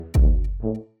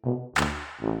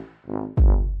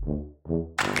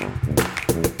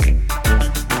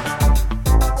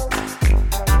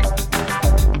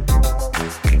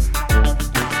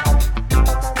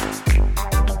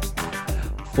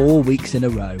4 weeks in a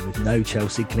row with no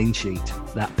Chelsea clean sheet.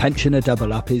 That pensioner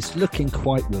double up is looking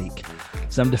quite weak.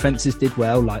 Some defences did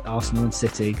well, like Arsenal and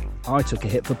City. I took a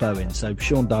hit for Bowen, so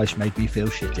Sean Dyche made me feel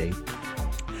shitty.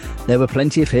 There were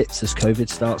plenty of hits as COVID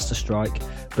starts to strike,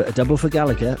 but a double for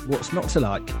Gallagher, what's not to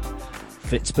like?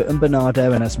 Fitzpatrick and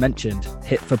Bernardo, and as mentioned,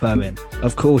 hit for Bowen.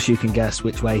 Of course you can guess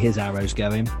which way his arrow's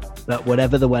going, but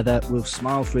whatever the weather, we'll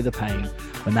smile through the pain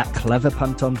when that clever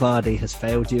punt on Vardy has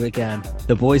failed you again.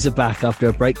 The boys are back after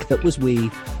a break that was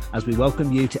as we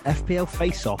welcome you to FPL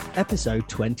Face Off, episode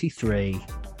 23.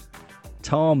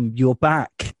 Tom, you're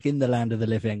back in the land of the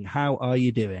living. How are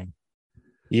you doing?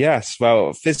 Yes,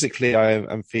 well, physically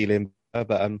I'm feeling better,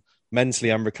 but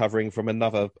mentally I'm recovering from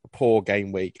another poor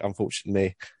game week,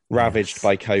 unfortunately, ravaged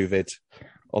by COVID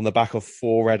on the back of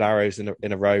 4 red arrows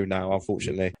in a row now,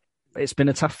 unfortunately. It's been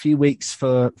a tough few weeks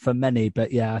for many,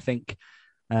 but yeah, I think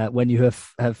when you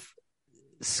have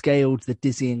scaled the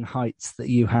dizzying heights that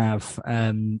you have,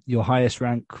 your highest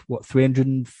rank,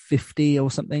 350 or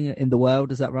something in the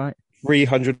world, is that right?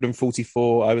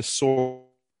 344. I was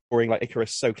soaring like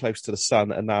Icarus so close to the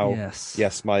sun, and now,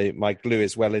 yes, my glue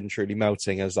is well and truly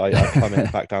melting as I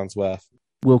plummet back down to earth.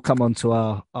 We'll come on to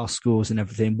our scores and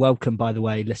everything. Welcome, by the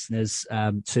way, listeners,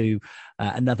 to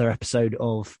another episode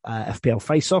of FPL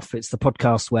Face Off. It's the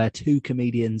podcast where two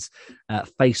comedians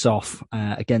face off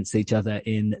against each other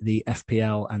in the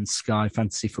FPL and Sky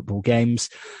fantasy football games.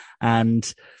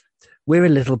 And we're a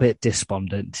little bit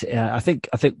despondent. I think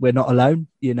we're not alone.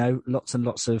 You know, lots and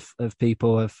lots of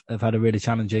people have had a really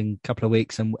challenging couple of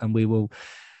weeks, and we will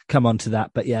come on to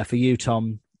that. But yeah, for you,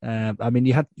 Tom, I mean,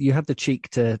 you had the cheek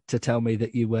to tell me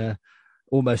that you were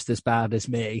almost as bad as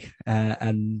me,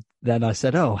 and then I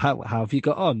said, "Oh, how have you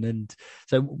got on?" And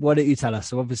so, why don't you tell us?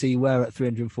 So, obviously, you were at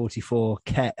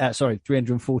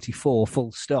 344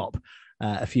 full stop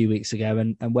a few weeks ago,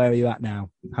 and where are you at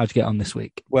now? How'd you get on this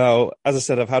week? Well, as I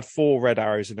said, I've had 4 red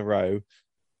arrows in a row.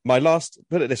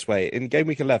 Put it this way, in game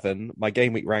week 11, my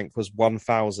game week rank was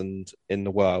 1,000 in the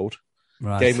world.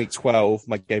 Right. Game week 12,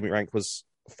 my game week rank was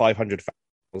 500,000.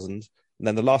 And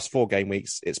then the last 4 game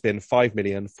weeks, it's been 5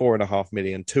 million, 4.5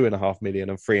 million, 2.5 million,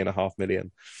 and 3.5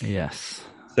 million. Yes.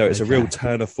 So it's a real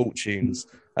turn of fortunes.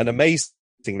 And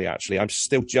amazingly, actually, I'm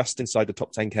still just inside the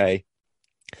top 10K.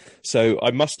 So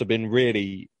I must have been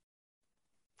really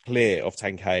clear of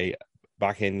 10K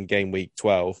back in game week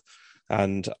 12.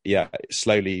 And yeah,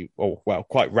 slowly,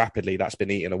 quite rapidly, that's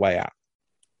been eaten away at.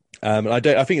 And I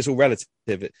think it's all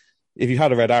relative. If you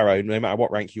had a red arrow, no matter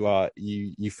what rank you are,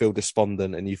 you feel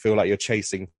despondent and you feel like you're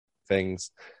chasing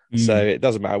things. So it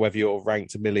doesn't matter whether you're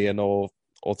ranked 1 million or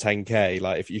 10K.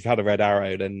 Like if you've had a red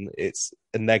arrow, then it's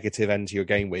a negative end to your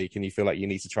game week and you feel like you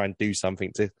need to try and do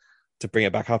something to bring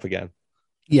it back up again.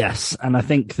 Yes, and I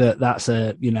think that's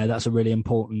a really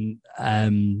important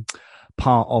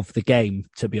part of the game.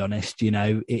 To be honest,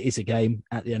 it is a game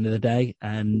at the end of the day,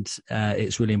 and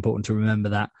it's really important to remember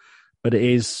that. But it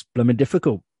is blooming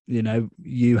difficult.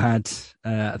 You had,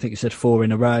 I think you said 4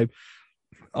 in a row.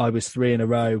 I was 3 in a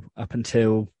row up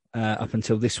until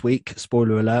this week.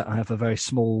 Spoiler alert: I have a very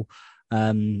small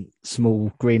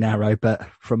green arrow, but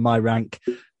from my rank,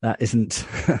 that isn't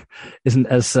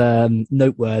as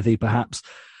noteworthy, perhaps.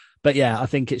 But yeah, I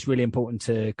think it's really important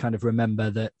to kind of remember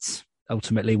that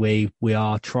ultimately we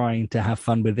are trying to have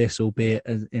fun with this, albeit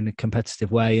in a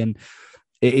competitive way, and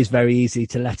it is very easy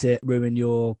to let it ruin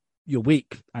your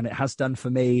week, and it has done for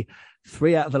me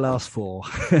 3 out of the last 4.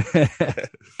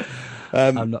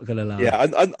 I'm not gonna lie. Yeah,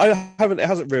 I haven't. It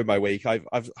hasn't ruined my week. I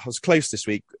was close this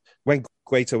week when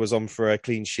Guaita was on for a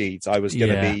clean sheet. I was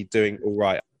going to be doing all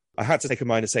right. I had to take a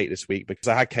 -8 this week because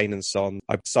I had Kane and Son.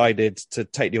 I decided to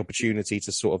take the opportunity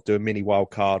to sort of do a mini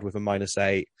wild card with a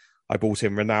 -8. I bought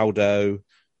in Ronaldo,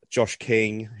 Josh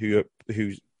King, who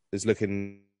is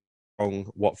looking strong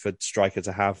Watford striker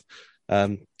to have,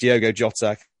 Diogo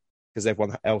Jota, because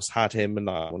everyone else had him and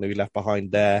I want to be left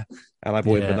behind there. And I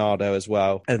bought in Bernardo as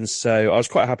well. And so I was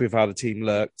quite happy with how the team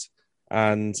looked.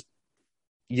 And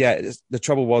yeah, the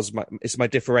trouble was it's my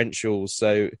differentials.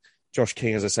 So Josh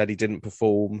King, as I said, he didn't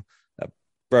perform.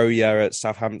 Broja at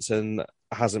Southampton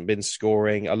hasn't been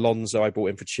scoring. Alonso, I bought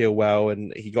in for Chilwell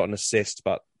and he got an assist,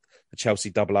 but the Chelsea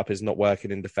double up is not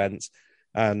working in defence.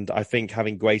 And I think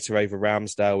having Guaita over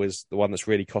Ramsdale is the one that's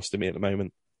really costing me at the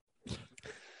moment.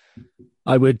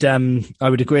 I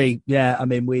would agree. Yeah, I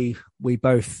mean, we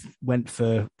both went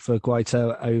for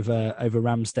Guaita over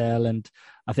Ramsdale, and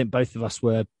I think both of us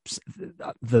were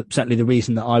certainly the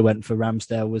reason that I went for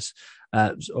Ramsdale was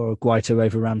or Guaita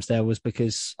over Ramsdale was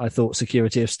because I thought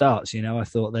security of starts. I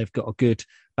thought they've got a good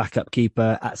backup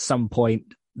keeper. At some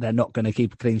point, they're not going to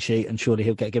keep a clean sheet, and surely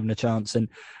he'll get given a chance. And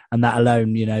that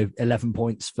alone, 11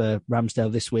 points for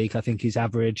Ramsdale this week. I think he's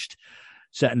averaged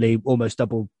certainly almost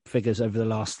double figures over the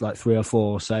last like 3 or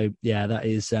 4. So yeah, that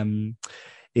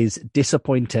is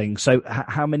disappointing. So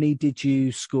how many did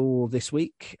you score this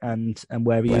week, and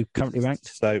where are you currently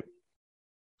ranked?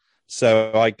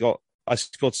 So I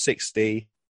scored 60,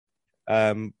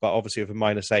 but obviously with a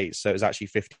 -8, so it was actually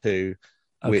 52,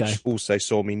 which also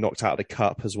saw me knocked out of the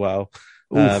cup as well.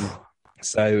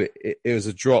 So it was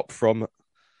a drop from,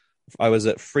 I was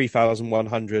at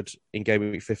 3,100 in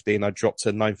game week 15. I dropped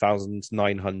to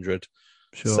 9,900.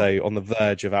 Sure. So on the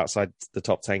verge of outside the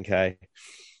top 10K.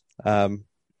 And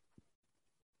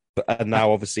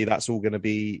now obviously that's all going to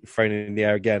be thrown in the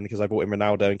air again, because I bought in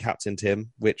Ronaldo and captained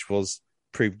him, which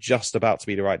proved just about to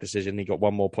be the right decision. He got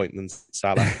 1 more point than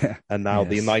Salah. And now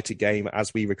the United game,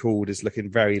 as we record, is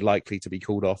looking very likely to be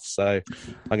called off. So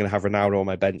I'm going to have Ronaldo on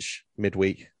my bench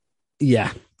midweek.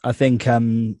 Yeah, I think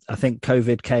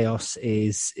COVID chaos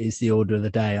is the order of the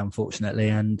day, unfortunately,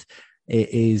 and it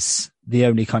is the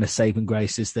only kind of saving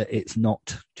grace is that it's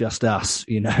not just us.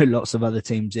 Lots of other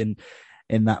teams in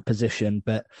that position.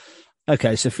 But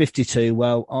okay, so 52.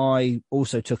 Well, I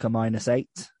also took a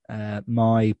 -8.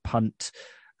 My punt.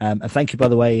 And thank you, by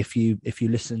the way, if you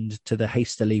listened to the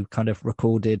hastily kind of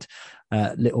recorded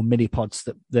little mini pods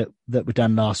that were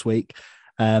done last week.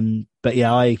 But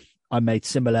yeah, I made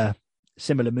similar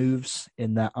moves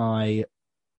in that I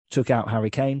took out Harry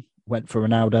Kane, went for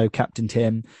Ronaldo, captained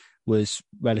him, was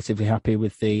relatively happy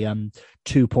with the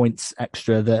 2 points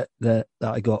extra that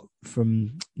I got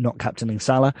from not captaining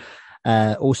Salah.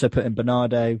 Also put in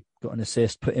Bernardo, got an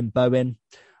assist, put in Bowen.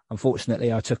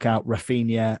 Unfortunately, I took out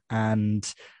Rafinha,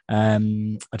 and I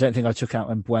don't think I took out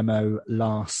Mbeumo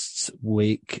last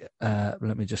week.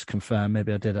 Let me just confirm.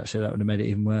 Maybe I did, actually. That would have made it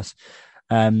even worse.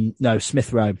 No,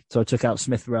 Smith Rowe. So I took out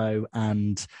Smith Rowe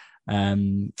and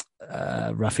Rafinha.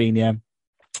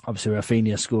 Obviously,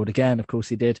 Rafinha scored again. Of course,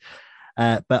 he did.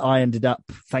 But I ended up,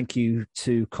 thank you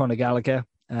to Conor Gallagher,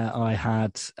 I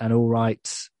had an all right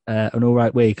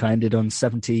week. I ended on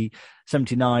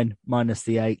 79 minus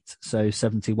the 8, so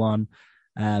 71.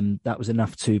 That was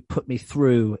enough to put me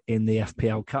through in the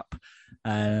FPL Cup.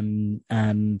 And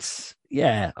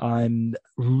yeah, I'm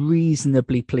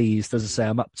reasonably pleased. As I say,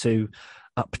 I'm up to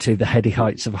the heady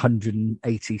heights of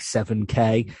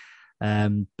 187k.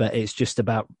 But it's just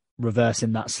about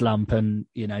reversing that slump, and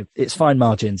it's fine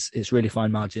margins. It's really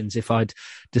fine margins. If I'd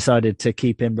decided to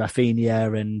keep in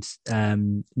Rafinha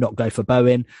and not go for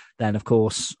Bowen, then of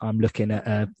course I'm looking at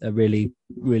a really,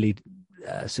 really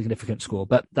significant score.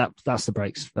 But that's the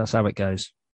breaks. That's how it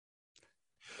goes.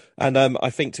 And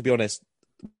I think, to be honest,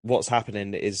 what's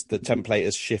happening is the template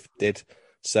has shifted.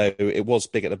 So it was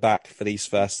big at the back for these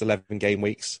first 11 game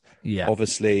weeks. Yeah,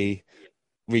 obviously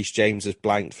Reece James has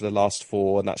blanked for the last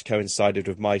 4, and that's coincided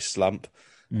with my slump.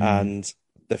 And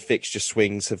the fixture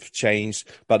swings have changed.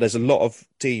 But there's a lot of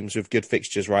teams with good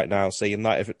fixtures right now. So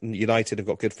United have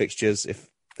got good fixtures if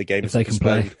the game is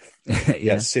postponed.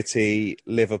 Yeah, City,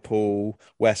 Liverpool,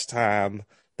 West Ham.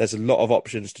 There's a lot of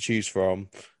options to choose from.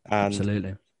 And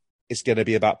absolutely, it's going to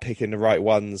be about picking the right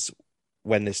ones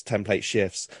when this template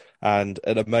shifts. And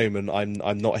at the moment,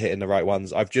 I'm not hitting the right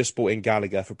ones. I've just bought in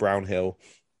Gallagher for Brownhill,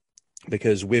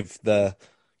 because with the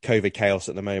COVID chaos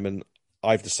at the moment,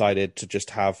 I've decided to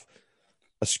just have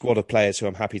a squad of players who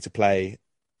I'm happy to play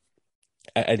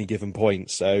at any given point.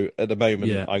 So at the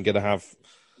moment, I'm going to have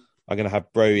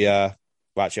Broja.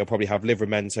 Well, actually, I'll probably have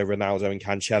Livramento, Ronaldo, and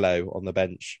Cancelo on the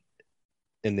bench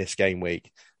in this game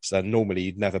week. So normally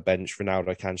you'd never bench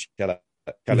Ronaldo, Cancelo.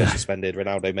 Cancelo's suspended.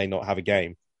 Ronaldo may not have a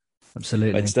game.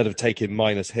 Absolutely. But instead of taking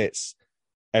minus hits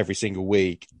every single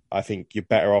week, I think you're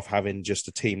better off having just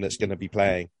a team that's going to be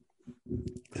playing.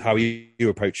 How are you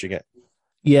approaching it?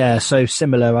 Yeah, so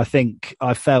similar. I think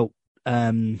I felt,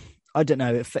 I don't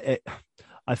know,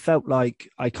 I felt like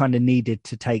I kind of needed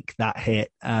to take that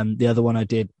hit. The other one I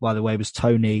did, by the way, was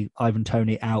Ivan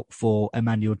Toney out for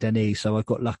Emmanuel Denis, so I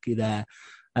got lucky there.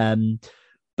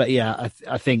 But yeah,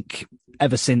 I think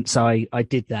ever since I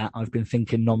did that, I've been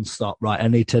thinking nonstop, right, I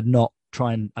need to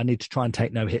try and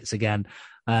take no hits again.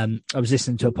 I was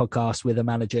listening to a podcast with a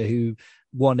manager who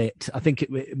won it. I think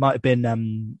it might have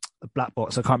been Black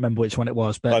Box. I can't remember which one it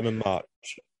was, but Simon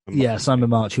March. Yeah, Simon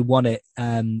March, who won it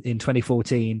in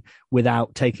 2014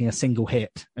 without taking a single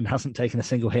hit, and hasn't taken a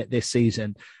single hit this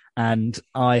season. And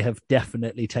I have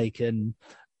definitely taken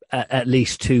at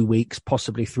least 2 weeks,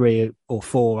 possibly 3 or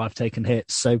 4. I've taken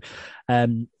hits. So,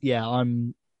 yeah,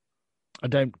 I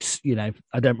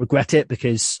don't regret it,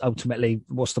 because ultimately,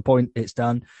 what's the point? It's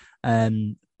done.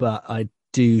 But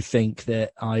do think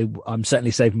that I'm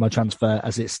certainly saving my transfer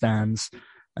as it stands.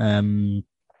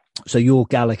 So your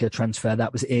Gallagher transfer,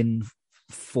 that was in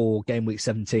for game week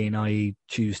 17, i.e.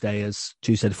 Tuesday the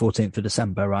 14th of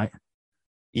December, right?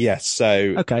 Yes.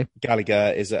 So okay.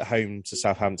 Gallagher is at home to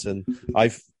Southampton.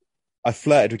 I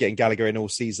flirted with getting Gallagher in all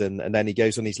season, and then he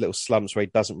goes on these little slumps where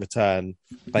he doesn't return,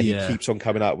 but he keeps on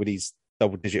coming up with these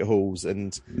double-digit hauls,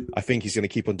 and I think he's going to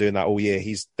keep on doing that all year.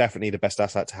 He's definitely the best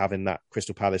asset to have in that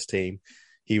Crystal Palace team.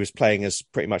 He was playing as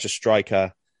pretty much a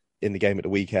striker in the game at the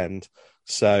weekend.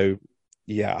 So,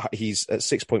 yeah, he's at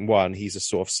 6.1. He's a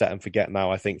sort of set and forget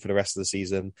now, I think, for the rest of the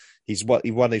season. He's one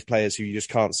of those players who you just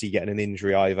can't see getting an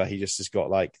injury either. He just has got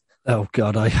like... Oh,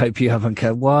 God, I hope you haven't...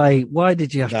 Why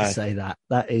did you have to say that?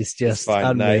 That is just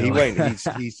unreal. No, he won't.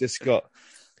 He's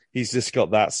just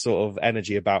got that sort of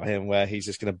energy about him where he's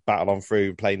just going to battle on through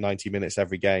and play 90 minutes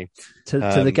every game. To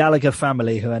the Gallagher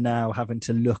family, who are now having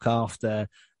to look after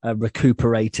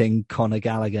recuperating Conor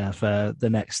Gallagher for the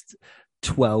next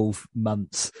 12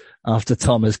 months after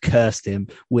Tom has cursed him,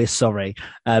 we're sorry.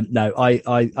 No, I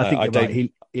think you're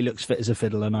right. He looks fit as a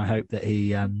fiddle, and I hope that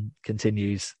he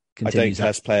continues. I don't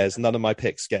curse players. None of my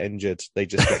picks get injured. They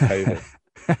just get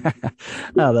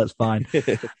COVID. No, that's fine.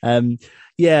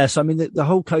 Yeah, so I mean, the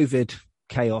whole COVID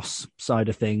chaos side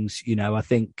of things, I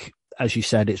think, as you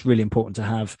said, it's really important to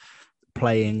have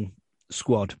playing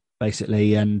squad,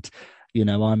 basically. And,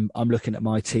 I'm looking at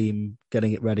my team,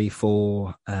 getting it ready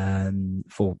for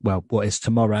what is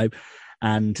tomorrow.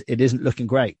 And it isn't looking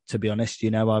great, to be honest.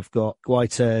 I've got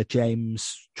Guaita,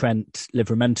 James, Trent,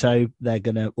 Livramento. They're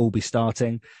going to all be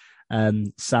starting.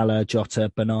 Salah,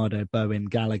 Jota, Bernardo, Bowen,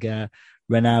 Gallagher,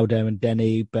 Ronaldo and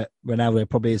Denny, but Ronaldo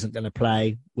probably isn't going to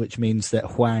play, which means that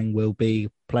Hwang will be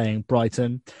playing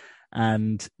Brighton.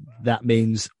 And that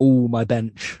means all my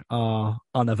bench are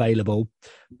unavailable,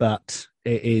 but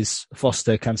it is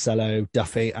Foster, Cancelo,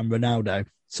 Duffy and Ronaldo.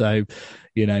 So,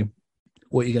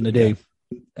 what are you going to do?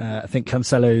 I think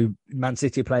Cancelo, Man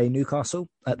City play Newcastle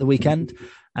at the weekend,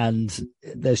 and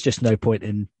there's just no point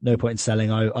in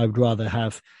selling. I would rather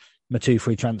have my 2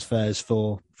 free transfers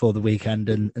for the weekend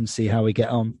and see how we get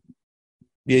on.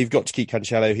 Yeah, you've got to keep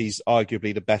Cancelo. He's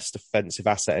arguably the best defensive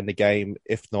asset in the game,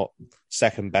 if not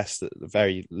second best at the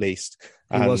very least.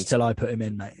 He was till I put him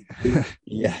in, mate.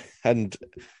 Yeah, and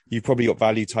you've probably got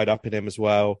value tied up in him as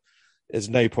well. There's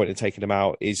no point in taking him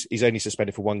out. He's only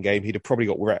suspended for one game. He'd have probably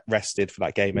got rested for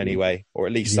that game anyway, or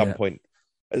at least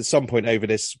at some point over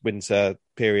this winter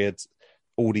period,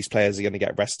 all these players are going to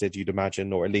get rested, you'd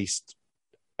imagine, or at least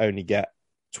only get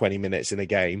 20 minutes in a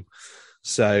game.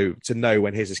 So to know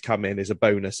when his is coming is a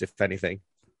bonus, if anything.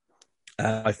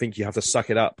 I think you have to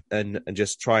suck it up and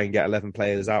just try and get 11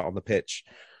 players out on the pitch.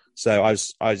 So I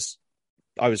was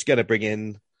going to bring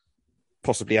in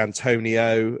possibly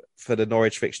Antonio for the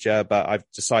Norwich fixture, but I've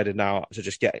decided now to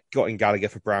just got in Gallagher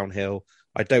for Brownhill.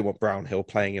 I don't want Brownhill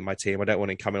playing in my team. I don't want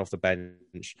him coming off the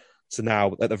bench. So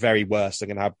now, at the very worst, I'm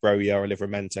going to have Broja or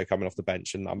Livramento coming off the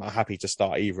bench, and I'm happy to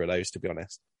start either of those, to be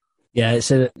honest. Yeah,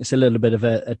 it's a little bit of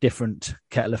a different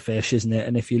kettle of fish, isn't it?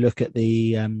 And if you look at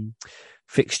the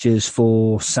fixtures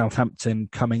for Southampton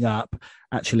coming up,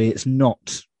 actually, it's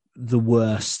not the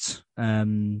worst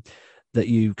that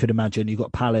you could imagine. You've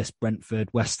got Palace, Brentford,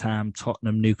 West Ham,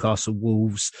 Tottenham, Newcastle,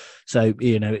 Wolves. So,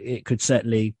 it could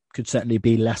certainly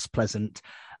be less pleasant.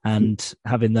 And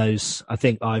having those, I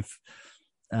think I've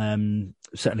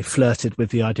certainly flirted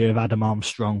with the idea of Adam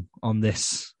Armstrong on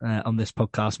this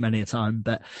podcast many a time,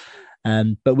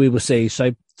 but we will see.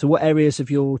 So what areas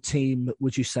of your team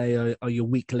would you say are your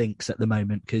weak links at the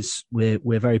moment? Because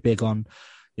we're very big on,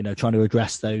 trying to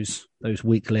address those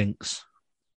weak links.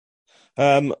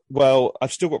 Well,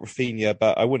 I've still got Rafinha,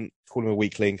 but I wouldn't call him a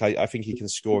weak link. I think he can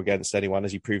score against anyone,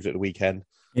 as he proved at the weekend.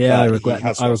 Yeah, I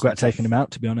regret taking him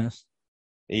out, to be honest.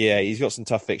 Yeah, he's got some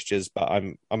tough fixtures, but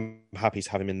I'm happy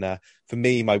to have him in there. For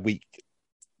me, my weak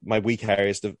area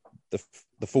is the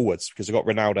forwards, because I've got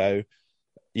Ronaldo.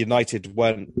 United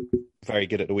weren't very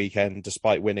good at the weekend,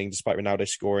 despite Ronaldo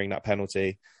scoring that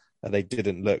penalty. They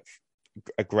didn't look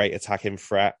a great attacking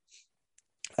threat.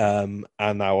 And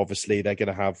now, obviously, they're going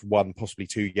to have 1, possibly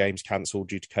 2 games cancelled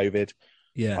due to COVID.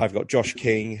 Yeah, I've got Josh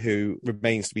King, who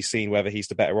remains to be seen whether he's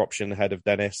the better option ahead of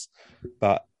Dennis,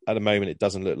 but at the moment, it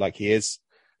doesn't look like he is.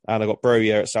 And I've got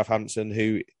Broja at Southampton,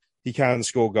 who he can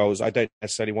score goals. I don't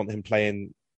necessarily want him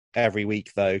playing every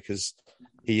week, though, because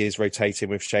he is rotating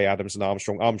with Shea Adams and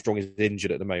Armstrong. Armstrong is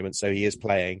injured at the moment, so he is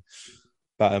playing.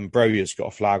 But Broja's got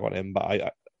a flag on him.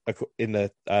 But I in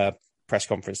the press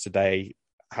conference today,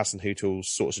 Hassan Hutel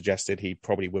sort of suggested he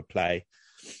probably would play.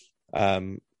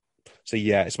 So So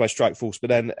yeah, it's my strike force. But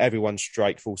then everyone's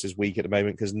strike force is weak at the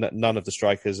moment because none of the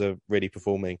strikers are really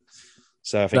performing.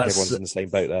 So I think everyone's in the same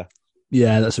boat there.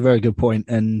 Yeah, that's a very good point.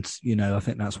 And, I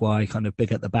think that's why kind of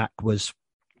big at the back was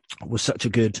such a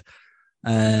good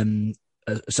and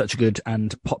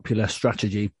popular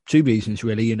strategy. Two reasons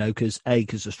really, because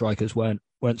because the strikers weren't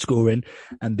scoring,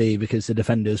 and B, because the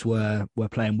defenders were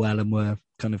playing well and were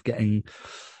kind of getting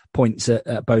points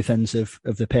at both ends of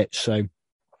the pitch. So,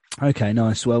 okay,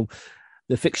 nice. Well,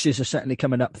 the fixtures are certainly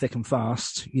coming up thick and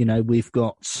fast. We've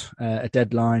got a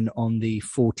deadline on the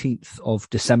 14th of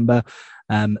December.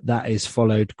 That is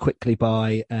followed quickly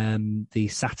by the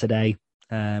Saturday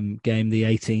game, the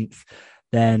 18th.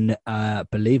 Then I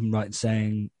believe I'm right in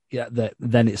saying, that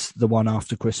then it's the one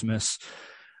after Christmas.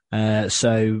 And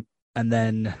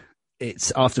then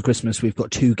it's after Christmas, we've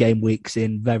got 2 game weeks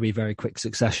in very, very quick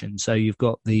succession. So you've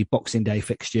got the Boxing Day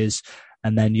fixtures,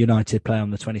 and then United play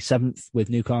on the 27th with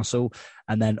Newcastle.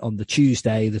 And then on the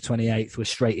Tuesday, the 28th, we're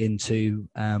straight into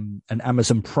an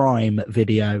Amazon Prime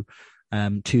video,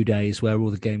 2 days where all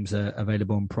the games are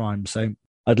available on Prime. So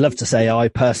I'd love to say I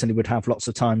personally would have lots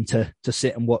of time to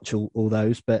sit and watch all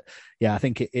those. But yeah, I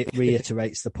think it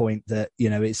reiterates the point that,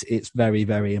 it's very,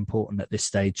 very important at this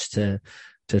stage to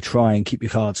try and keep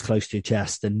your cards close to your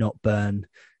chest and not burn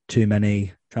too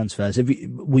many transfers.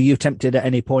 Were you tempted at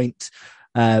any point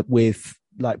with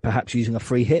like perhaps using a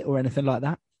free hit or anything like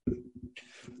that?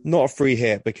 Not a free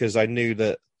hit, because I knew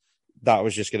that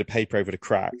was just going to paper over the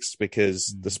cracks,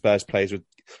 because the Spurs players would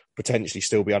potentially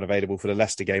still be unavailable for the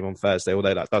Leicester game on Thursday,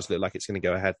 although that does look like it's going to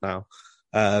go ahead now.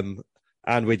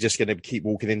 And we're just going to keep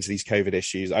walking into these COVID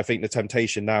issues. I think the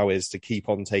temptation now is to keep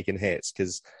on taking hits,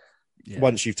 because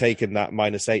once you've taken that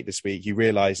 -8 this week, you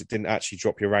realise it didn't actually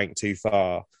drop your rank too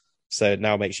far. So it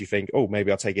now makes you think, oh,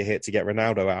 maybe I'll take a hit to get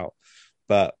Ronaldo out.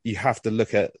 But you have to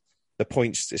look at the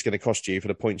points it's going to cost you for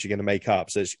the points you're going to make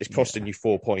up. So it's costing you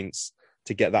 4 points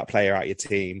to get that player out of your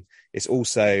team. It's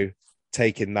also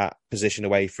taking that position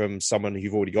away from someone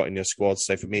you've already got in your squad.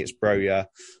 So for me, it's Broja.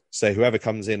 So whoever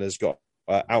comes in has got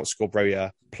outscore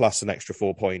Broja plus an extra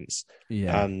 4 points.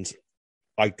 Yeah. And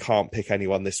I can't pick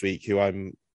anyone this week who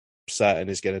I'm certain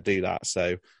is going to do that.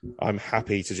 So I'm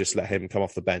happy to just let him come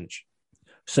off the bench.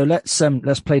 So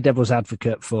let's play devil's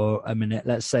advocate for a minute.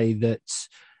 Let's say that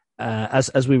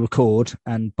as we record,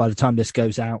 and by the time this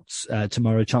goes out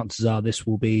tomorrow, chances are this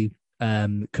will be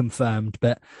confirmed.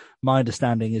 But my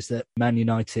understanding is that Man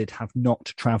United have not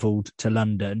travelled to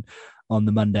London on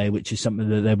the Monday, which is something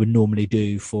that they would normally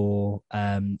do for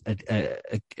a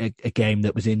game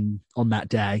that was on that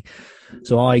day.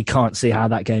 So I can't see how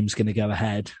that game's going to go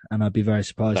ahead, and I'd be very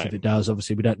surprised if it does.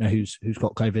 Obviously, we don't know who's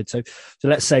got COVID. So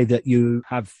let's say that you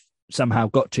have somehow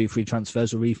got 2 free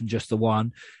transfers, or even just the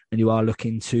one, and you are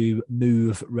looking to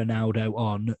move Ronaldo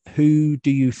on. Who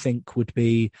do you think would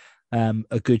be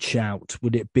a good shout?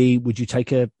 Would you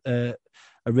take a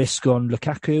risk on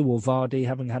Lukaku or Vardy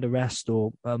having had a rest,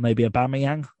 or maybe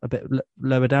Aubameyang a bit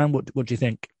lower down? What do you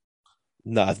think?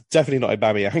 No, definitely not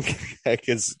Aubameyang.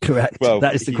 Because correct.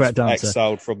 That is the correct answer.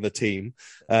 Exiled from the team.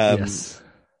 Yes.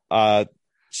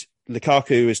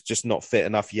 Lukaku is just not fit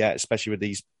enough yet, especially with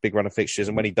these big run of fixtures.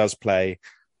 And when he does play,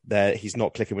 he's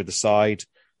not clicking with the side.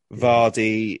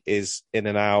 Vardy is in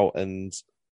and out, and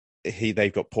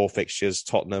they've got poor fixtures.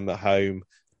 Tottenham at home,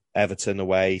 Everton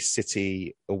away,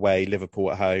 City away,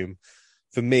 Liverpool at home.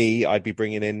 For me, I'd be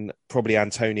bringing in probably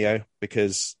Antonio,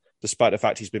 because despite the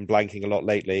fact he's been blanking a lot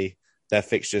lately, their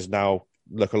fixtures now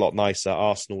look a lot nicer.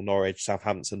 Arsenal, Norwich,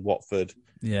 Southampton, Watford,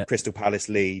 Crystal Palace,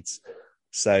 Leeds.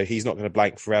 So he's not going to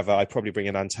blank forever. I'd probably bring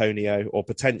in Antonio, or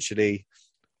potentially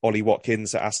Ollie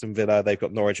Watkins at Aston Villa. They've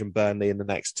got Norwich and Burnley in the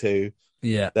next 2.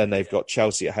 Yeah. Then they've got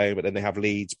Chelsea at home, but then they have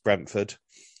Leeds, Brentford.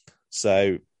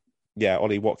 So, yeah,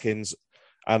 Ollie Watkins.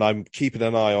 And I'm keeping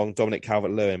an eye on Dominic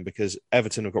Calvert-Lewin, because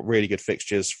Everton have got really good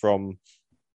fixtures from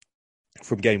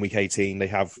game week 18. They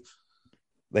have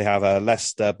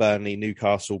Leicester, Burnley,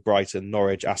 Newcastle, Brighton,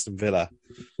 Norwich, Aston Villa.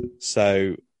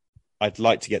 So I'd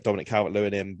like to get Dominic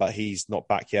Calvert-Lewin in, but he's not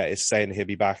back yet. It's saying he'll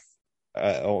be back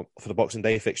for the Boxing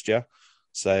Day fixture.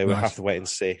 So we'll have to wait and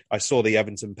see. I saw the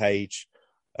Everton page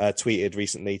tweeted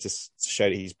recently to show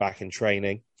that he's back in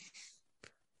training.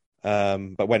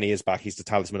 But when he is back, he's the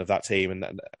talisman of that team,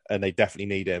 and they definitely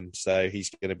need him. So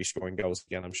he's going to be scoring goals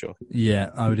again, I'm sure.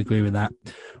 Yeah, I would agree with that.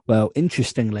 Well,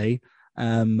 interestingly,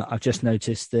 I've just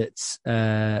noticed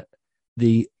that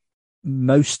the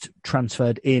most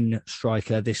transferred in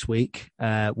striker this week,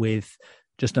 with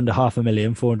just under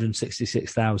 500,000,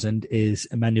 466,000, is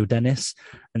Emmanuel Dennis,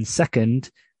 and second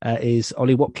is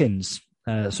Ollie Watkins.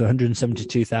 So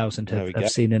 172,000 have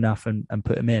seen enough and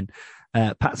put him in.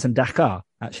 Patson Dakar,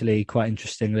 actually, quite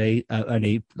interestingly,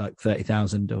 only like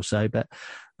 30,000 or so, but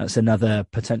that's another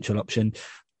potential option.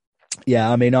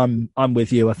 Yeah, I mean, I'm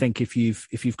with you. I think if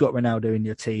you've got Ronaldo in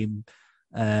your team,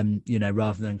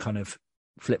 rather than kind of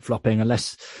flip-flopping,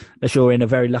 unless you're in a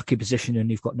very lucky position and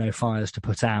you've got no fires to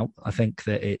put out, I think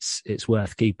that it's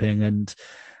worth keeping,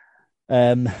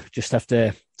 and just have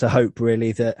to hope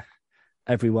really that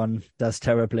everyone does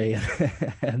terribly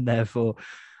and therefore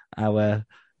our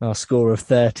score of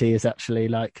 30 is actually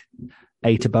like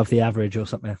 8 above the average or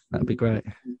something. That'd be great.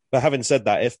 But having said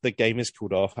that, if the game is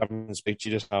called off, having spoken to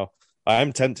you just now, I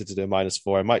am tempted to do a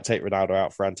 -4. I might take Ronaldo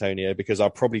out for Antonio because I'll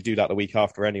probably do that the week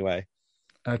after anyway.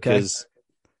 Okay. Because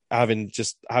having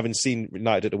seen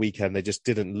United at the weekend, they just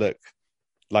didn't look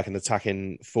like an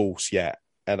attacking force yet.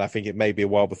 And I think it may be a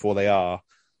while before they are.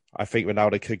 I think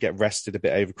Ronaldo could get rested a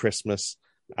bit over Christmas.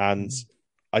 And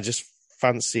I just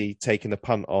fancy taking a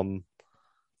punt on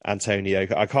Antonio.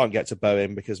 I can't get to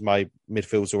Bowen because my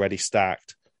midfield's already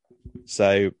stacked.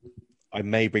 So I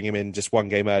may bring him in just one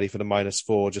game early for the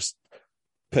 -4, just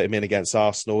put him in against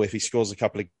Arsenal. If he scores a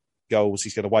couple of goals,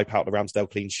 he's going to wipe out the Ramsdale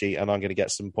clean sheet and I'm going to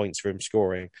get some points for him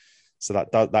scoring. So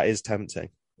that is tempting.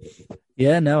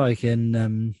 Yeah, no, I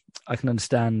can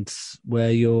understand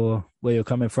where you're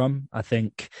coming from. I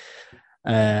think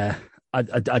I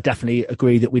definitely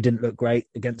agree that we didn't look great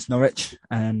against Norwich,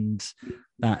 and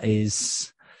that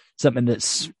is something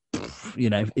that's,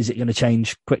 is it going to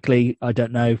change quickly? I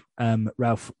don't know.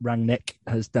 Ralph Rangnick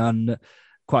has done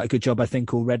quite a good job, I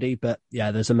think, already, but yeah,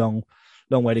 there's a long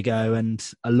way to go and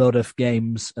a lot of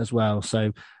games as well.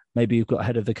 So maybe you've got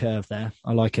ahead of the curve there.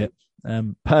 I like it.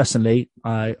 Personally,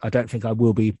 I don't think I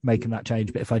will be making that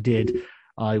change, but if I did,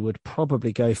 I would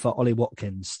probably go for Ollie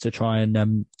Watkins to try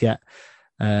and get.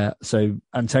 So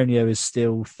Antonio is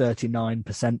still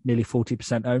 39%, nearly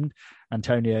 40% owned.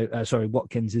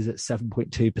 Watkins is at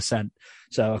 7.2%.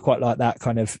 So I quite like that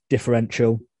kind of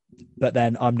differential. But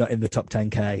then I'm not in the top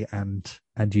 10K, and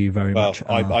you very much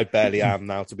are. I barely am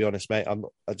now, to be honest, mate. I'm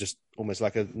just almost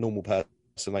like a normal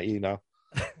person like you now.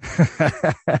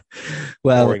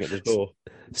 Well, at the door.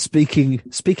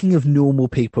 Speaking of normal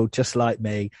people just like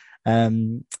me,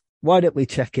 why don't we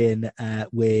check in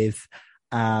with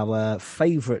our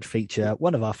favourite feature,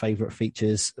 one of our favourite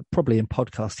features, probably in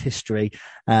podcast history,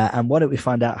 and why don't we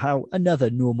find out how another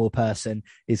normal person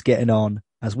is getting on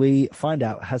as we find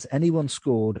out, has anyone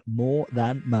scored more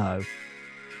than Mo?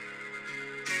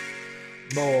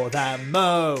 More than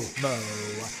Mo. Mo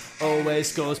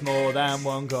always scores more than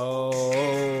one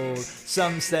goal.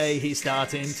 Some say he's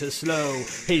starting to slow.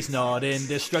 He's not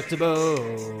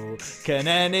indestructible. Can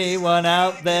anyone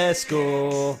out there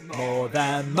score more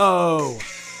than Mo?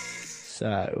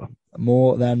 So,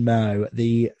 more than Mo,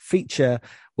 the feature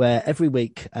where every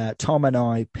week Tom and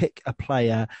I pick a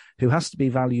player who has to be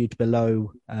valued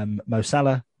below Mo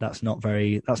Salah. That's not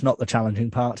the challenging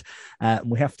part.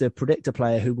 We have to predict a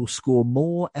player who will score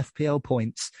more FPL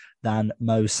points than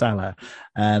Mo Salah.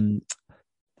 Don't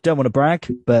want to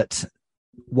brag, but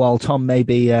while Tom may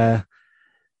be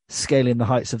scaling the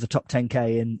heights of the top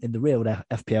 10K in the real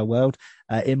FPL world,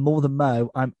 in More Than Mo,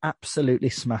 I'm absolutely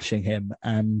smashing him,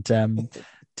 and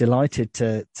delighted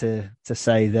to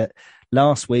say that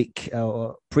last week,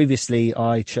 or previously,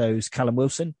 I chose Callum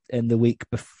Wilson in the week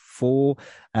before,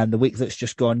 and the week that's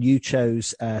just gone, you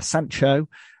chose Sancho,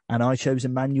 and I chose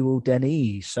Emmanuel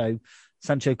Denis. So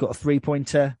Sancho got a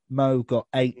 3-pointer, Mo got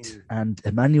 8, and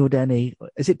Emmanuel Denis,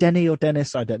 is it Denis or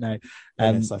Dennis? I don't know.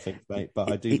 Dennis, I think, mate, but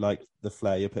I do like the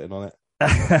flair you're putting on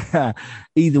it.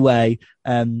 Either way,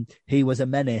 he was a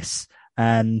menace,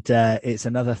 and it's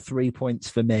another 3 points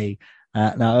for me.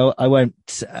 Now, I won't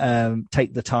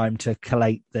take the time to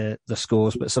collate the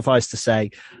scores, but suffice to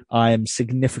say, I am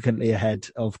significantly ahead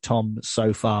of Tom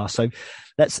so far. So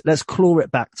let's claw it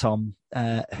back, Tom.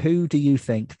 Who do you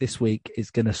think this week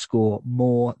is going to score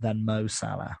more than Mo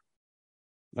Salah?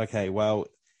 Okay, well,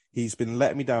 he's been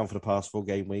letting me down for the past 4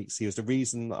 game weeks. He was the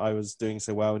reason that I was doing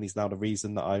so well, and he's now the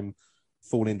reason that I'm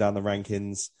falling down the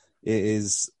rankings. It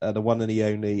is the one and the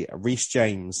only Reece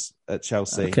James at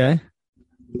Chelsea. Okay.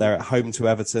 They're at home to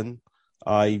Everton.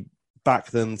 I back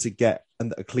them to get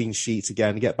a clean sheet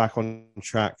again, get back on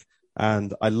track.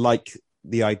 And I like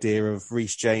the idea of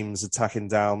Reece James attacking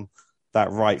down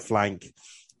that right flank,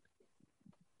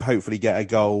 hopefully get a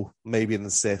goal, maybe an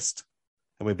assist,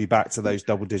 and we'll be back to those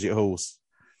double-digit hauls.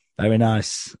 Very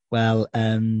nice. Well,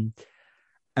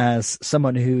 as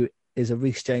someone who is a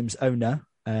Reece James owner,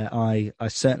 I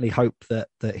certainly hope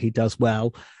that he does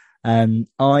well.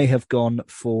 I have gone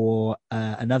for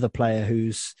another player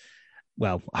who's,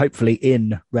 well, hopefully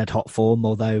in red hot form,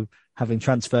 although having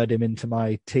transferred him into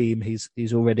my team, he's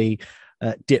already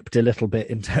dipped a little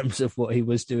bit in terms of what he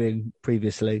was doing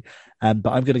previously. But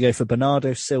I'm going to go for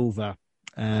Bernardo Silva,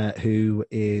 who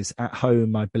is at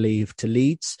home, I believe, to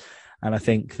Leeds. And I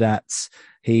think that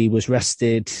he was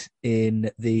rested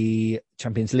in the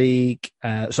Champions League.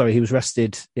 He was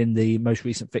rested in the most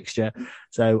recent fixture.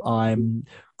 So I'm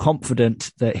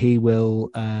confident that he will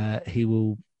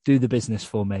do the business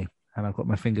for me. And I've got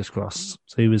my fingers crossed.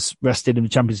 So he was rested in the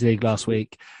Champions League last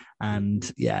week.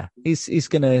 And yeah, he's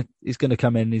gonna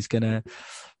come in. He's gonna,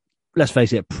 let's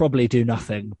face it, probably do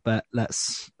nothing. But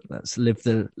let's live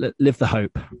the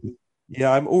hope.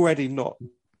 Yeah,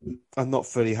 I'm not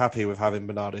fully happy with having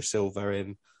Bernardo Silva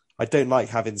in. I don't like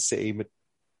having City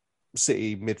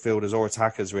midfielders or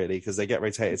attackers really, because they get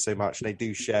rotated so much and they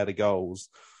do share the goals.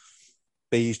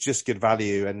 But he's just good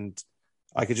value, and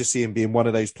I could just see him being one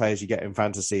of those players you get in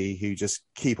fantasy who just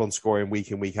keep on scoring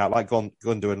week in, week out, like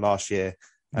Gundogan last year.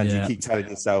 And you keep telling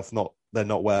yourself they're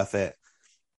not worth it.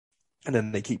 And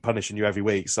then they keep punishing you every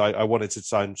week. So I wanted to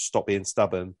try and stop being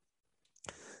stubborn.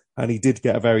 And he did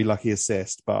get a very lucky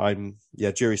assist, but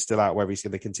jury's still out whether he's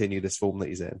going to continue this form that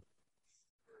he's in.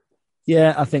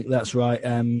 Yeah, I think that's right.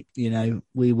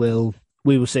 We will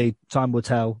see. Time will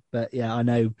tell. But yeah, I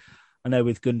know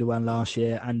with Gundogan last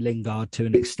year and Lingard to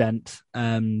an extent,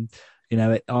 I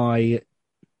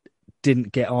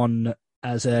didn't get on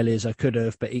as early as I could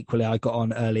have, but equally I got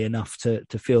on early enough to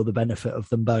feel the benefit of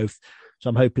them both.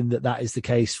 So I'm hoping that is the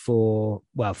case for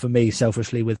me,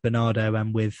 selfishly, with Bernardo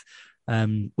and with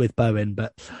Bowen,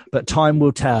 but time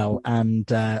will tell. And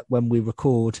when we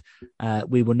record,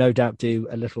 we will no doubt do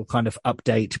a little kind of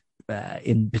update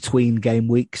in between game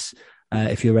weeks,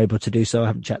 if you're able to do so. I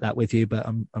haven't checked that with you, but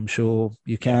I'm sure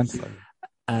you can.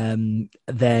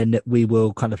 Then we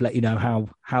will kind of let you know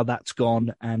how that's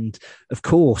gone. And of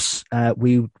course,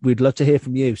 we'd love to hear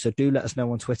from you. So do let us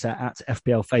know on Twitter at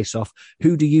FPL Faceoff.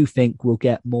 Who do you think will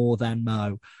get more than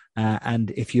Mo?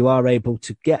 And if you are able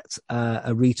to get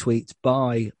a retweet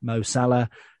by Mo Salah,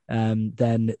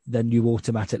 then you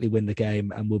automatically win the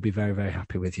game, and we'll be very, very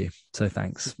happy with you. So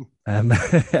thanks.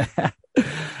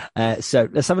 So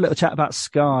let's have a little chat about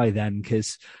Sky then,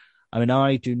 because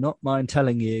I do not mind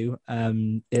telling you,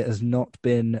 it has not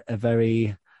been a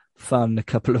very fun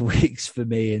couple of weeks for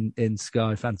me in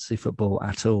Sky Fantasy Football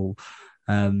at all.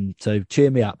 So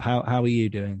cheer me up. How are you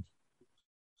doing?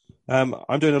 I'm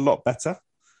doing a lot better.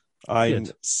 I'm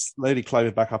slowly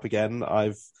climbing back up again.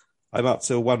 I'm up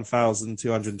to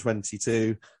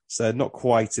 1,222, so not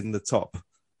quite in the top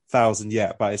 1,000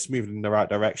 yet, but it's moving in the right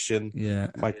direction. Yeah.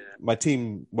 My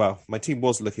team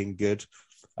was looking good.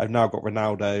 I've now got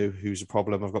Ronaldo, who's a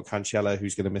problem. I've got Cancelo,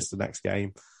 who's going to miss the next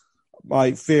game.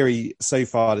 My theory so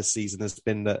far this season has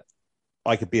been that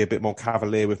I could be a bit more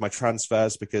cavalier with my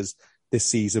transfers, because this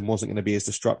season wasn't going to be as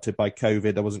disrupted by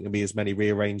COVID. There wasn't going to be as many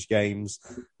rearranged games.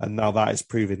 And now that is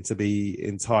proving to be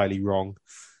entirely wrong.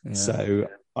 Yeah. So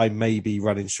I may be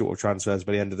running short of transfers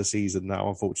by the end of the season now,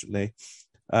 unfortunately.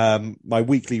 My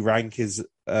weekly rank is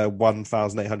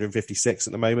 1,856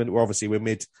 at the moment. We're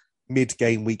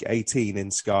mid-game week 18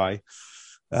 in Sky.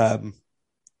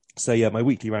 So yeah, my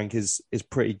weekly rank is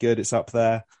pretty good. It's up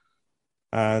there.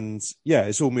 And yeah,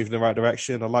 it's all moving in the right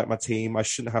direction. I like my team. I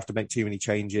shouldn't have to make too many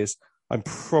changes. Am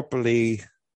I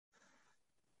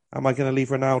going to leave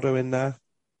Ronaldo in there?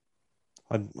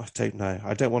 I don't know.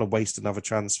 I don't want to waste another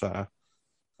transfer.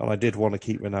 And I did want to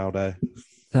keep Ronaldo.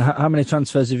 So how many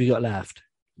transfers have you got left?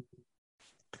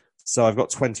 So I've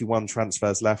got 21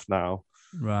 transfers left now.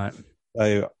 Right.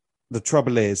 So the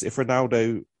trouble is, if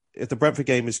the Brentford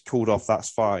game is called off, that's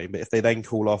fine. But if they then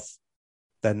call off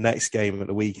their next game at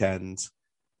the weekend,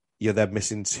 you're then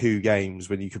missing 2 games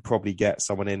when you could probably get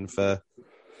someone in for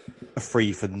a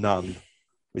free for none,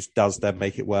 which does then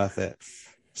make it worth it.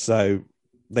 So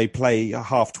they play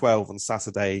 12:30 on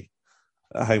Saturday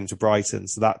at home to Brighton.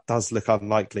 So that does look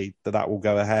unlikely that will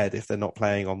go ahead if they're not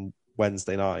playing on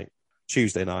Tuesday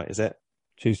night, is it?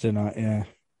 Tuesday night, yeah.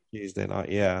 Tuesday night,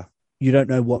 yeah. You don't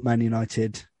know what Man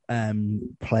United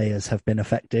players have been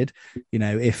affected.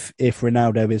 If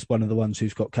Ronaldo is one of the ones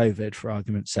who's got COVID, for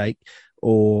argument's sake,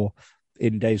 or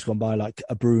in days gone by, like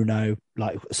a Bruno,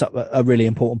 like a really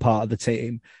important part of the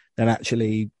team, then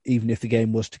actually, even if the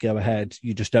game was to go ahead,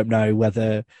 you just don't know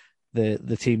whether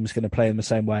the team's going to play in the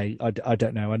same way. I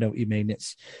don't know. I know what you mean.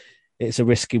 It's a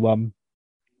risky one.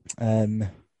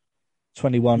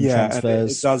 21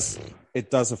 transfers. It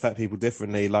does affect people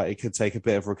differently. Like, it could take a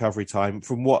bit of recovery time.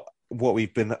 From what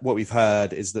we've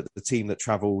heard is that the team that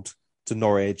travelled to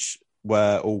Norwich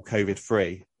were all COVID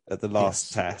free at the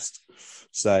last test,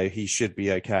 so he should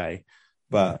be okay.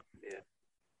 But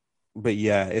But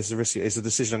yeah, it's a risk. It's a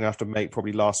decision I'm going to have to make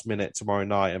probably last minute tomorrow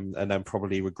night, and then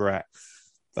probably regret.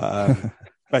 But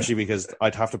especially because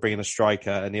I'd have to bring in a striker,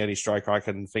 and the only striker I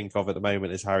can think of at the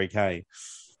moment is Harry Kane,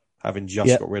 having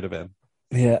just got rid of him.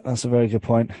 Yeah, that's a very good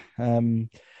point.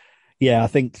 I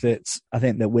think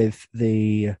that with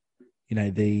the,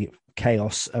 the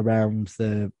chaos around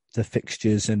the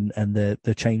fixtures and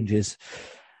the changes,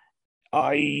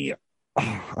 I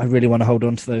really want to hold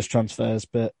on to those transfers.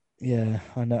 But yeah,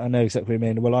 I know exactly what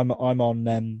you mean. Well, I'm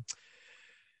on.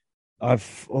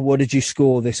 What did you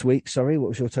score this week? Sorry, what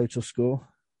was your total score?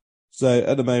 So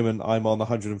at the moment, I'm on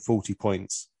 140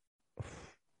 points.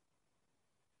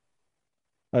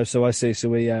 Oh, so I see.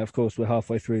 So of course, we're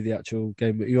halfway through the actual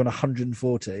game. But you're on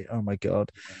 140. Oh my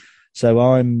god! So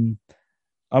I'm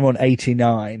on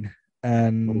 89,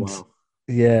 and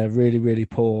really, really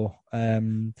poor.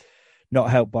 Not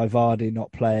helped by Vardy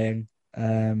not playing.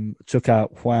 Took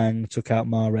out Hwang, took out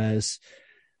Mahrez,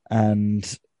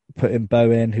 and put in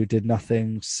Bowen, who did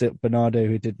nothing. Bernardo,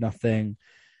 who did nothing.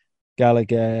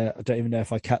 Gallagher. I don't even know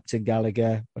if I captained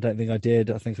Gallagher. I don't think I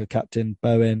did. I think I captained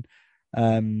Bowen.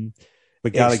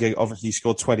 But Gallagher obviously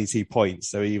scored 22 points.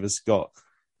 So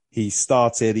he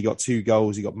started, he got 2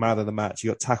 goals, he got man of the match, he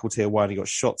got tackle tier 1, he got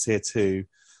shot tier 2.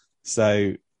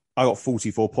 So I got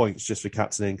 44 points just for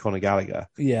captaining Conor Gallagher.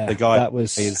 Yeah, the guy that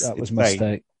was a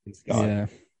mistake. Yeah.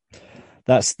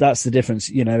 That's the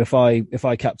difference. If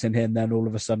I captain him, then all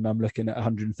of a sudden I'm looking at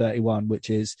 131,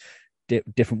 which is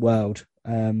different world.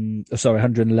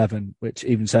 111, which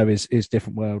even so is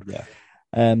different world. Yeah.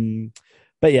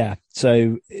 But yeah,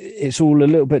 so it's all a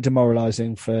little bit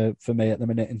demoralising for me at the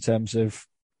minute in terms of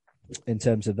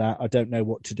that. I don't know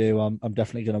what to do. I'm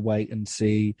definitely going to wait and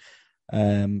see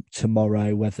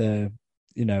tomorrow whether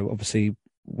obviously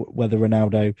whether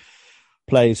Ronaldo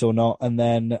plays or not, and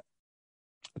then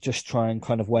just try and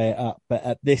kind of weigh it up. But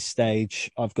at this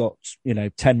stage, I've got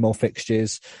 10 more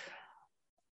fixtures.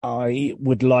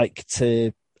 I'd like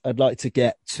to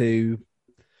get to.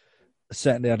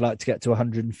 Certainly, I'd like to get to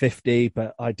 150,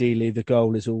 but ideally the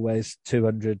goal is always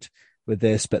 200 with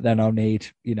this. But then I'll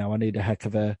need, a heck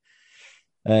of a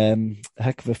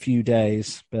few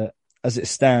days. But as it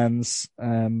stands,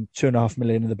 2.5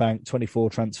 million in the bank,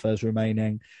 24 transfers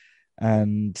remaining,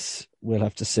 and we'll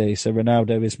have to see. So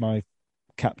Ronaldo is my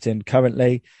captain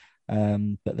currently,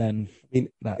 but then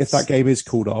if that game is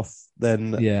called off,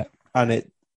 then and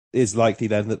it is likely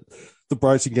then that the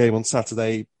Brighton game on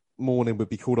Saturday morning would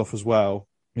be called off as well.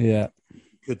 Yeah,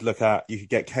 you could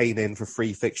get Kane in for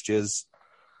 3 fixtures,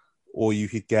 or you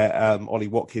could get Ollie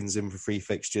Watkins in for 3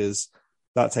 fixtures.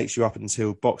 That takes you up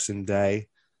until Boxing Day,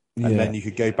 and then you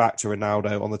could go back to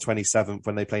Ronaldo on the 27th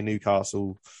when they play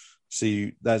Newcastle. So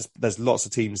there's lots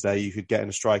of teams there. You could get in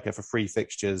a striker for 3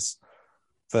 fixtures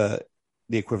for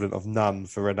the equivalent of none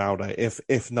for Ronaldo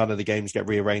if none of the games get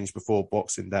rearranged before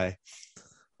Boxing Day.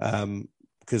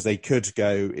 Because they could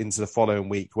go into the following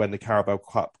week when the Carabao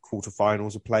Cup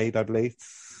quarterfinals are played, I believe.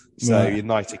 So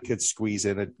United could squeeze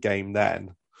in a game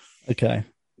then. Okay.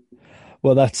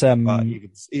 Well, that's but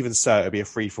even so, it'd be a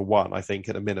 3-for-1, I think,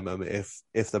 at a minimum, if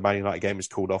the Man United game is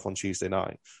called off on Tuesday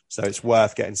night. So it's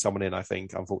worth getting someone in, I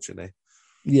think, unfortunately.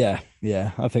 Yeah,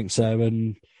 I think so.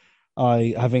 And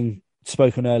having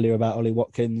spoken earlier about Ollie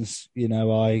Watkins,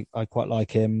 I quite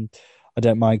like him. I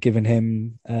don't mind giving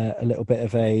him a little bit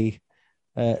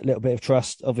of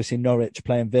trust. Obviously, Norwich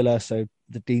playing Villa, so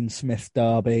the Dean Smith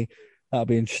derby, that'll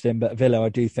be interesting. But Villa, I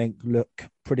do think, look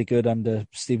pretty good under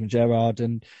Steven Gerrard,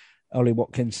 and Ollie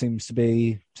Watkins seems to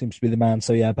be the man.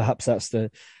 So yeah, perhaps that's the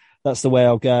way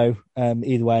I'll go.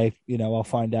 Either way, I'll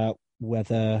find out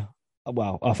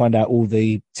I'll find out all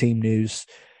the team news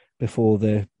before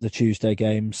the Tuesday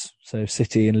games. So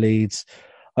City and Leeds.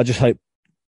 I just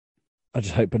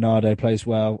hope Bernardo plays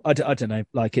well. I don't know.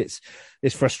 Like it's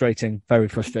frustrating, very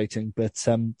frustrating.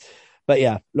 But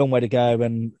yeah, long way to go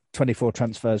and 24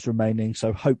 transfers remaining.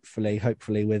 So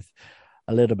hopefully with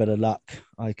a little bit of luck,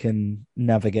 I can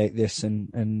navigate this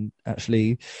and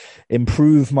actually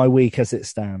improve my week as it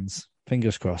stands.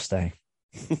 Fingers crossed, eh?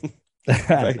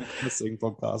 Very interesting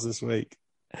podcast this week.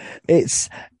 It's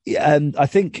I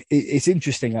think it's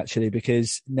interesting actually,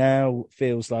 because now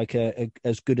feels like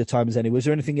as good a time as any. Was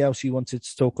there anything else you wanted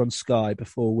to talk on Sky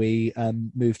before we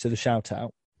move to the shout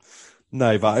out?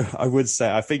 No, but I would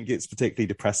say I think it's particularly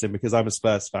depressing because I'm a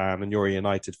Spurs fan and you're a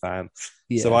United fan.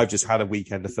 Yeah. So I've just had a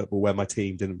weekend of football where my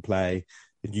team didn't play.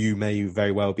 And you may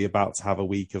very well be about to have a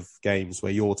week of games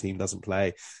where your team doesn't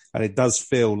play. And it does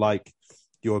feel like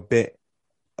you're a bit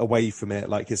away from it,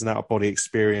 like it's an out-of-body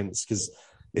experience because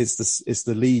it's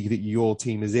the league that your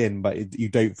team is in, but you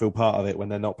don't feel part of it when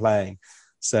they're not playing.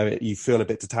 So you feel a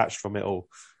bit detached from it all.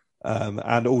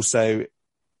 And also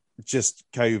just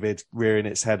COVID rearing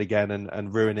its head again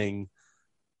and ruining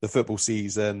the football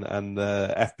season and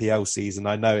the FPL season.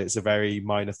 I know it's a very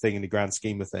minor thing in the grand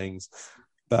scheme of things,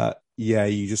 but yeah,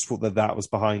 you just thought that was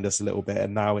behind us a little bit,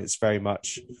 and now it's very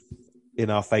much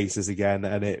in our faces again,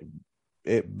 and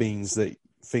it means that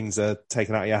things are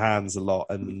taken out of your hands a lot,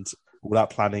 and all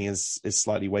that planning is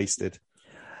slightly wasted.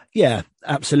 Yeah,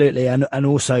 absolutely. And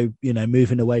also,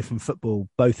 moving away from football,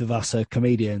 both of us are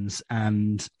comedians,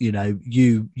 and,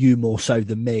 you more so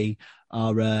than me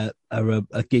are a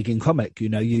gigging comic.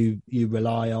 You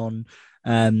rely on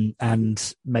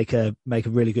and make a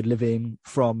really good living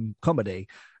from comedy.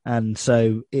 And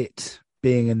so it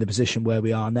being in the position where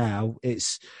we are now,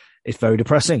 it's very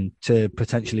depressing to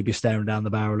potentially be staring down the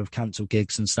barrel of cancelled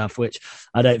gigs and stuff, which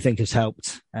I don't think has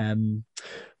helped.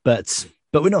 But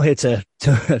we're not here to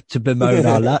bemoan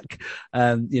our luck.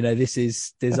 This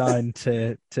is designed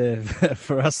to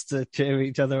for us to cheer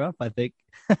each other up, I think.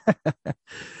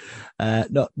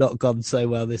 Not gone so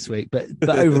well this week, but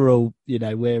overall,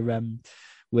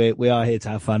 we are here to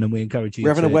have fun, and we encourage you.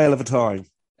 We're having a whale of a time.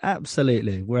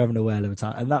 Absolutely, we're having a whale of a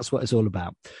time, and that's what it's all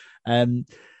about.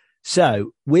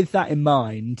 So with that in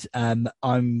mind, I'm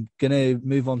going to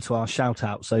move on to our shout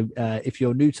out. So if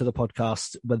you're new to the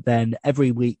podcast, but then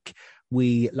every week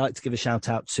we like to give a shout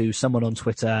out to someone on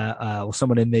Twitter or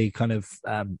someone in the kind of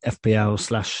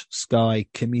FPL/Sky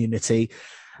community.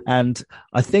 And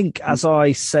I think as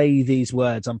I say these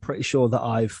words, I'm pretty sure that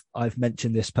I've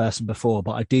mentioned this person before,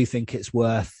 but I do think it's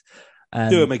worth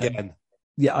do them again.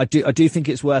 Yeah, I do think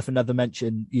it's worth another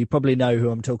mention. You probably know who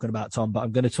I'm talking about, Tom, but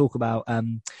I'm going to talk about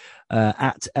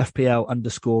at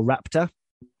FPL_Raptor.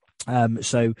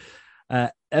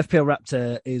 FPL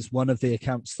Raptor is one of the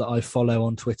accounts that I follow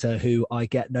on Twitter who I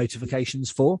get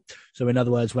notifications for. So in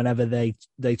other words, whenever they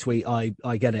tweet, I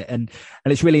get it. And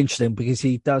it's really interesting because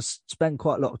he does spend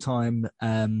quite a lot of time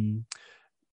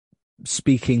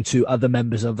speaking to other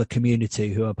members of the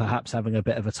community who are perhaps having a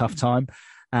bit of a tough time.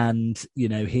 And,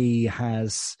 he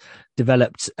has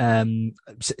developed in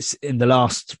the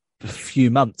last few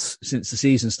months since the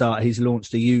season started, he's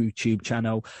launched a YouTube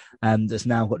channel that's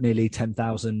now got nearly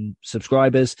 10,000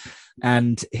 subscribers,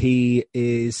 and he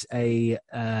is a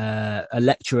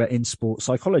lecturer in sports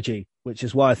psychology, which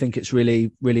is why I think it's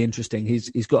really, really interesting.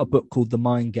 He's got a book called The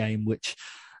Mind Game, which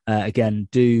again,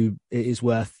 it is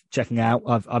worth checking out.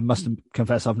 I must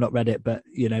confess I've not read it, but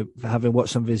having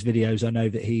watched some of his videos, I know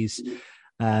that he's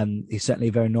certainly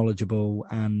very knowledgeable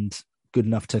and good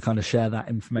enough to kind of share that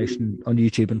information on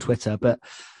YouTube and Twitter. But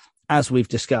as we've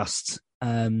discussed,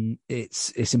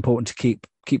 it's important to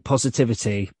keep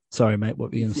positivity. Sorry, mate,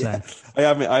 what were you going to say?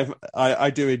 I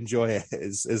do enjoy it.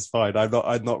 It's fine.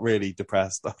 I'm not really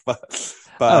depressed. but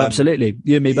absolutely,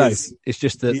 you and me both. It's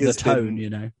just the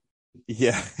tone,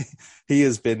 Yeah, he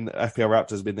has been FPL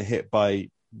Raptor has been hit by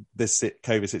this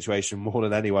COVID situation more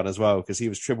than anyone as well, because he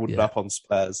was tripled up on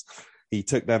Spurs. He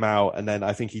took them out, and then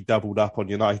I think he doubled up on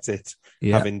United,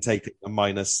 having taken a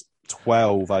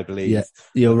 -12, I believe. Yeah,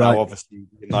 you're right. Now, obviously,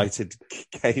 United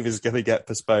game is going to get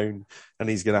postponed, and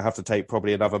he's going to have to take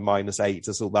probably another -8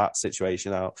 to sort that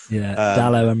situation out. Yeah,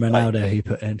 Dallo and Ronaldo he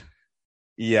put in.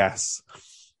 Yes,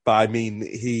 but I mean,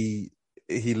 he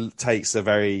takes a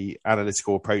very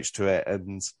analytical approach to it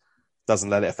and doesn't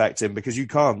let it affect him, because you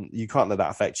can't let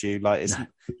that affect you.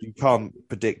 You can't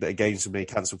predict that a game's going to be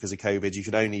cancelled because of COVID. You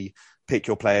can only pick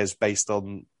your players based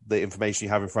on the information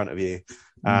you have in front of you.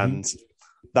 Mm-hmm. And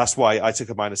that's why I took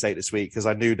a -8 this week, because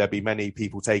I knew there'd be many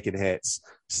people taking hits.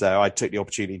 So I took the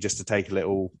opportunity just to take a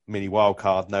little mini wild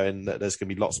card, knowing that there's going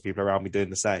to be lots of people around me doing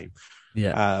the same.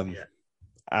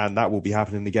 And that will be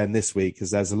happening again this week,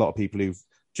 because there's a lot of people who've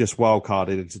just wild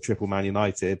carded into triple Man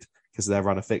United because of their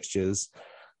run of fixtures,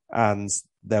 and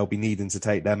they'll be needing to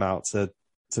take them out to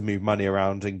move money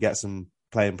around and get some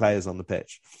players on the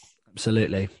pitch.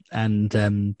 Absolutely. And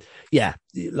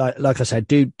like I said,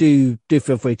 do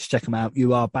feel free to check them out.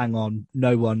 You are bang on.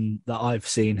 No one that I've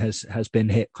seen has been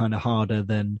hit kind of harder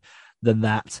than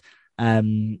that.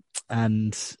 And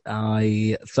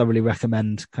I thoroughly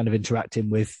recommend kind of interacting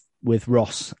with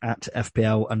Ross at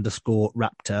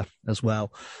FPL_Raptor as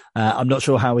well. I'm not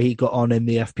sure how he got on in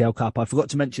the FPL Cup. I forgot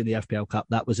to mention the FPL Cup.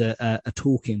 That was a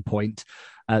talking point.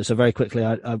 So very quickly,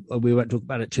 we won't talk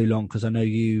about it too long, because I know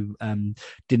you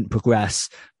didn't progress.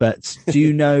 But do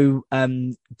you know,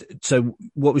 so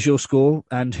what was your score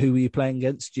and who were you playing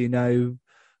against? Do you know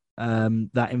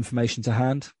that information to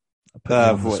hand?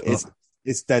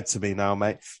 It's dead to me now,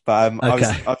 mate. But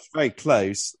okay. I was very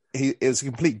close. It was a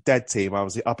complete dead team I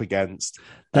was up against.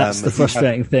 That's the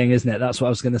frustrating thing, isn't it? That's what I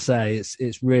was going to say.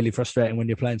 It's really frustrating when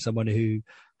you're playing someone who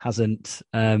hasn't,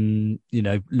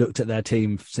 looked at their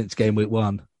team since game week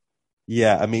 1.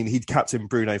 Yeah, I mean, he'd captain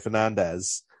Bruno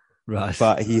Fernandes, right?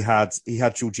 But he had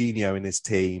Jorginho in his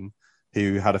team,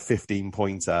 who had a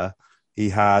 15-pointer. He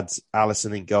had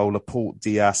Alisson in goal, Laporte,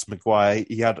 Diaz, Maguire.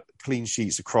 He had clean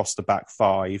sheets across the back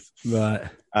 5. Right.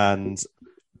 And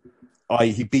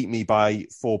he beat me by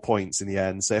 4 points in the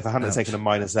end. So if I hadn't taken a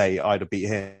 -8, I'd have beat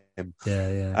him.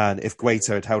 Yeah. And if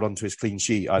Guaita had held on to his clean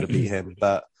sheet, I'd have beat him.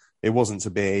 But it wasn't to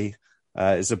be.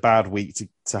 It's a bad week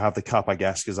to have the cup, I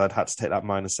guess, because I'd had to take that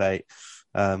 -8.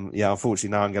 Unfortunately,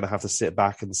 now I'm going to have to sit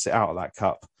back and sit out of that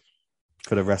cup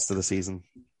for the rest of the season.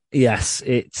 Yes,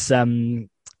 it's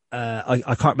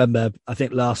I can't remember. I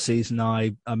think last season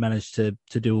I managed to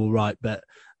do all right,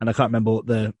 and I can't remember what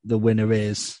the winner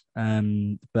is.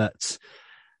 But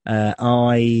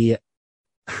I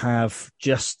have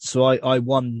I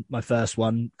won my first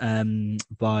one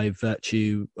by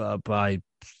virtue by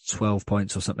 12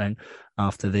 points or something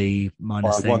after the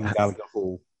minus thing. I won Gallagher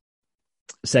Hall.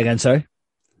 Say again, sorry.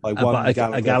 I won a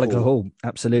Gallagher Hall.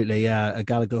 Absolutely, yeah. A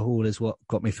Gallagher Hall is what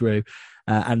got me through.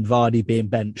 And Vardy being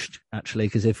benched, actually,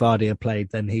 because if Vardy had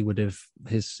played, then he would have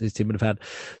his team would have had.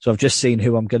 So I've just seen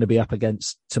who I'm going to be up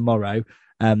against tomorrow.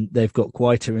 They've got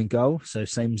Guaita in goal, so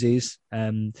samesies.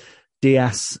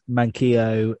 Diaz,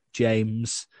 Manquillo,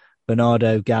 James,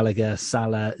 Bernardo, Gallagher,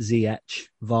 Salah, Ziyech,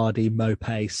 Vardy,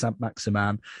 Mopé,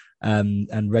 Saint-Maximin,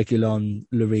 and Reguilon,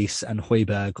 Lloris, and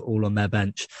Højbjerg all on their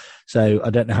bench. So I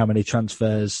don't know how many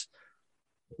transfers.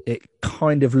 It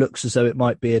kind of looks as though it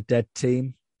might be a dead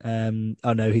team.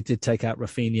 No, he did take out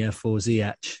Rafinha for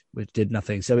Ziyech, which did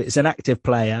nothing. So it's an active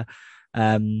player.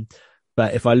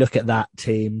 But if I look at that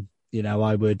team,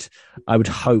 I would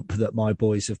hope that my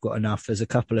boys have got enough. There's a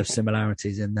couple of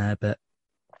similarities in there, but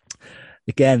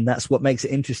again, that's what makes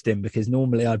it interesting, because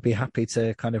normally I'd be happy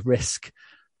to kind of risk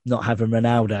not having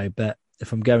Ronaldo, but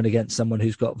if I'm going against someone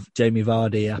who's got Jamie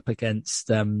Vardy up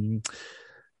against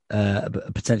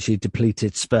potentially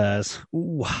depleted Spurs,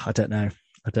 I don't know.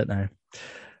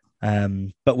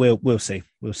 But we'll see.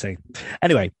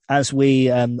 Anyway, as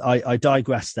we, I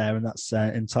digress there, and that's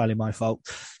entirely my fault.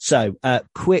 So,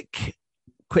 quick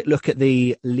look at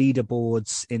the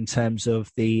leaderboards in terms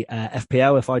of the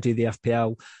FPL. If I do the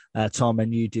FPL, Tom,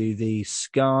 and you do the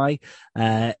Sky,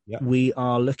 we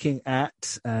are looking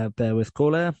at. Bear with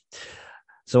caller.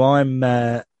 So I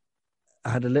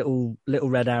had a little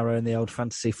red arrow in the old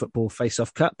fantasy football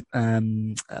face-off cup.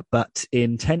 But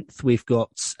in 10th, we've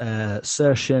got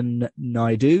Sershan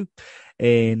Naidu.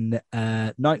 In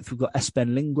 9th, we've got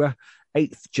Espen Lingra.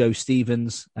 8th, Joe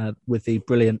Stevens with the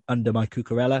brilliant Under My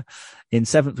Cucurella. In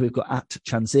 7th, we've got At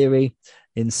Chanziri.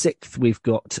 In 6th, we've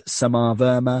got Samar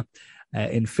Verma.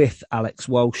 In 5th, Alex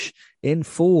Walsh. In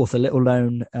 4th, a little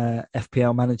known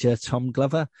FPL manager, Tom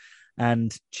Glover.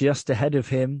 And just ahead of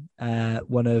him,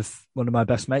 one of my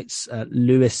best mates,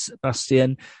 Lewis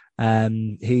Bastian.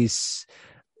 He's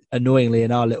annoyingly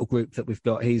in our little group that we've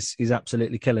got. He's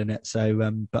absolutely killing it. So,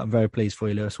 but I'm very pleased for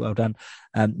you, Lewis. Well done.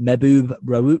 Mehboob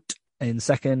Rawoot in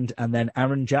 2nd, and then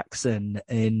Aaron Jackson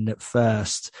in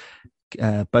 1st.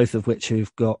 Both of which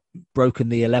who've got broken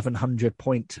the 1,100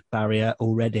 point barrier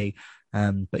already.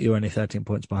 But you're only 13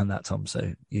 points behind that, Tom.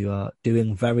 So you are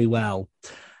doing very well.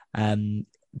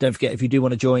 Don't forget, if you do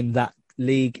want to join that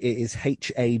league, it is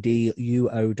HADUOW.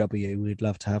 We'd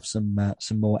love to have some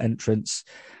more entrants.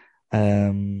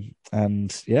 And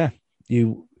yeah,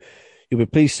 you'll be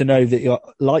pleased to know that you're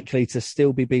likely to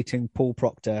still be beating Paul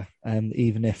Proctor,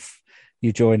 even if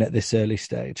you join at this late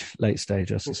stage,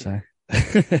 I should say.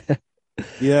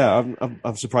 Yeah,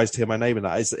 I'm surprised to hear my name in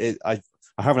that. I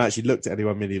haven't actually looked at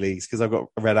anyone mini leagues because I've got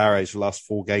red arrows for the last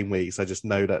 4 game weeks. I just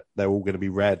know that they're all going to be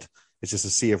red. It's just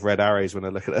a sea of red arrows when I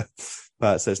look at it.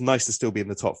 But so it's nice to still be in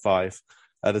the top 5.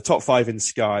 The top 5 in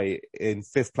Sky. In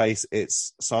 5th place,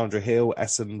 it's Sandra Hill,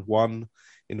 Essen 1.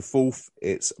 In 4th,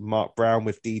 it's Mark Brown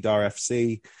with Didar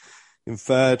FC. In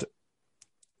 3rd,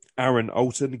 Aaron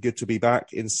Alton, good to be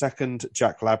back. In 2nd,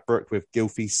 Jack Ladbroke with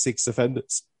Gylfi 6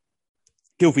 Offenders.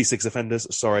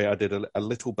 Sorry, I did a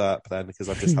little burp then because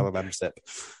I've just had a lemon sip.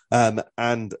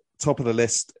 And top of the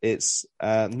list, it's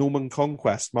Norman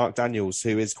Conquest, Mark Daniels,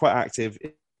 who is quite active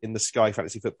in the Sky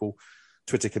Fantasy Football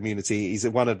Twitter community. He's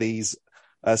one of these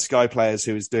Sky players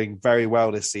who is doing very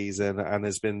well this season and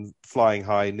has been flying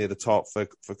high near the top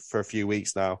for a few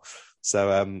weeks now. So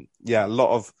a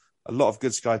lot of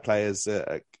good Sky players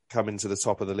coming to the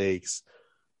top of the leagues.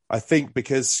 I think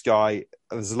because Sky,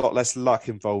 there's a lot less luck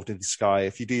involved in Sky.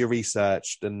 If you do your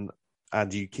research and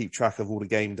you keep track of all the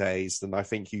game days, then I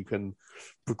think you can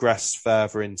progress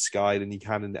further in Sky than you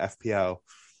can in the FPL.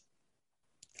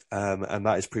 And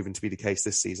that is proven to be the case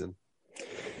this season.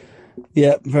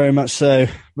 Yeah, very much so,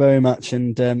 very much,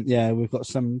 and we've got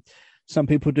some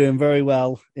people doing very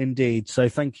well indeed. So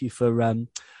thank you for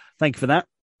that.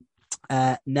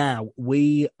 Now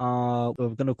we're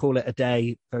going to call it a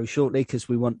day very shortly because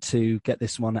we want to get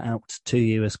this one out to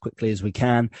you as quickly as we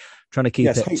can. Trying to keep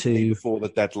it to before the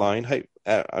deadline.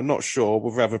 I'm not sure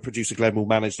whether producer Glenn will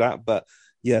manage that, but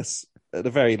yes, at the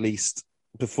very least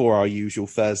before our usual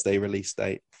Thursday release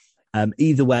date.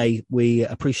 Either way, we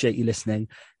appreciate you listening.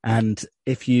 And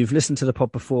if you've listened to the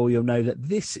pod before, you'll know that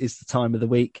this is the time of the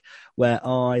week where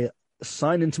I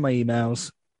sign into my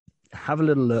emails, have a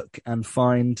little look and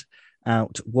find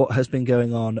out what has been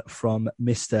going on from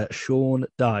Mr. Sean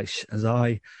Dyche as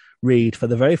I read for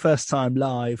the very first time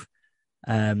live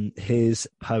his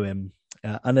poem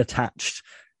unattached.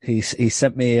 He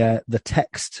sent me the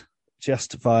text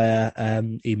just via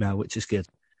email, which is good.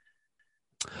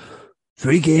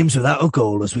 3 games without a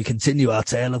goal as we continue our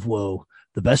tale of woe.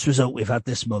 The best result we've had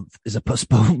this month is a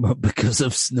postponement because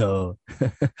of snow.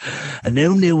 A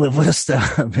 0-0 with West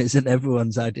Ham isn't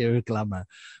everyone's idea of glamour.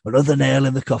 Another nail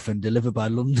in the coffin delivered by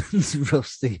London's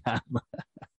Rusty Hammer.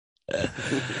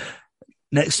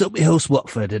 Next up, we host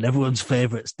Watford and everyone's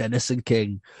favourites, Dennis and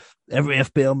King. Every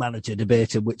FPL manager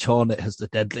debating which Hornet has the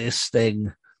deadliest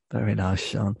sting. Very nice,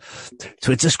 Sean.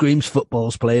 Twitter screams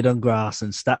football's played on grass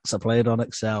and stats are played on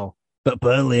Excel. But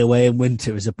Burnley away in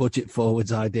winter is a budget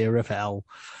forward's idea of hell.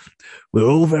 We're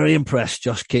all very impressed,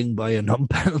 Josh King, by a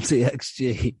non-penalty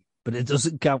XG, but it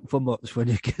doesn't count for much when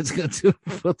you get to a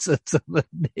footer to the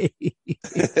knee.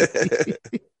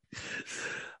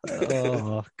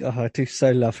 Oh, God, I do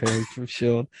so love hearing from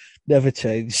Sean. Never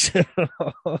change.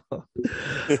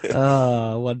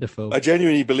 Oh, wonderful. I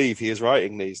genuinely believe he is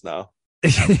writing these now.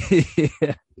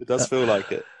 Yeah. It does feel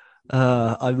like it.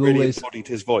 I've really always embodied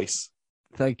his voice.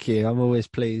 Thank you. I'm always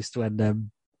pleased when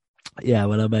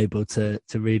I'm able to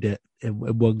read it in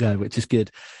one go, which is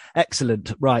good.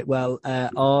 Excellent. Right. Well,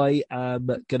 I am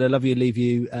going to love you and leave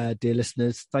you, dear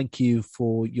listeners. Thank you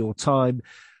for your time.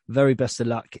 Very best of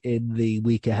luck in the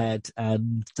week ahead.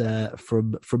 And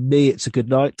from me, it's a good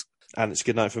night. And it's a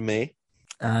good night from me.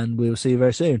 And we'll see you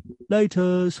very soon.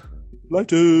 Laters.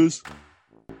 Laters.